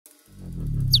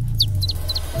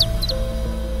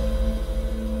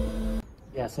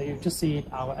Yeah, so you've just seen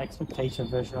our Eggspectation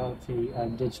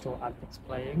virtuality digital adverts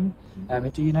playing.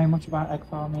 Do you know much about egg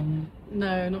farming?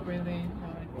 No, not really.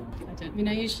 No, I don't. I mean,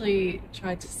 I usually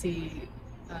try to see.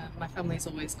 My family's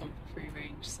always gone for free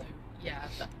range, so yeah.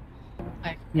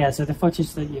 Yeah, so the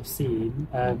footage that you've seen,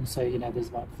 so you know, there's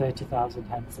about 30,000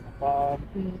 hens in a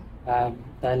farm.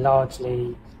 They're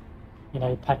largely, you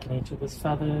know, pecking each other's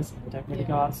feathers, and they don't really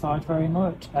go outside very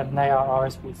much, and they are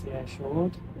RSPCA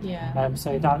assured. Yeah.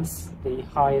 So that's the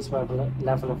highest level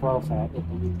of welfare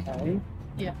in the UK.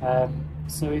 Yeah.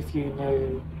 So if you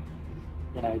knew,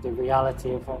 you know, the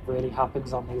reality of what really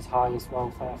happens on these highest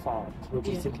welfare farms, would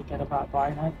you think again about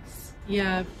buying eggs?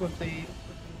 Yeah, probably would.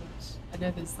 I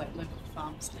know there's like local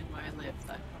farms near where I live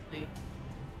that I probably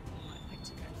might like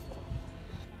to go for.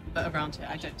 But around here,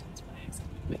 I don't tend to buy eggs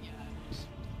anymore, but yeah, I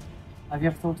would. Have you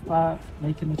ever thought about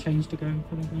making the change to going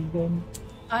for the vegan?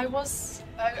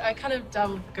 I kind of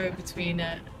go between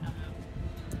it.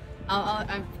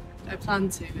 I plan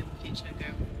to in the future go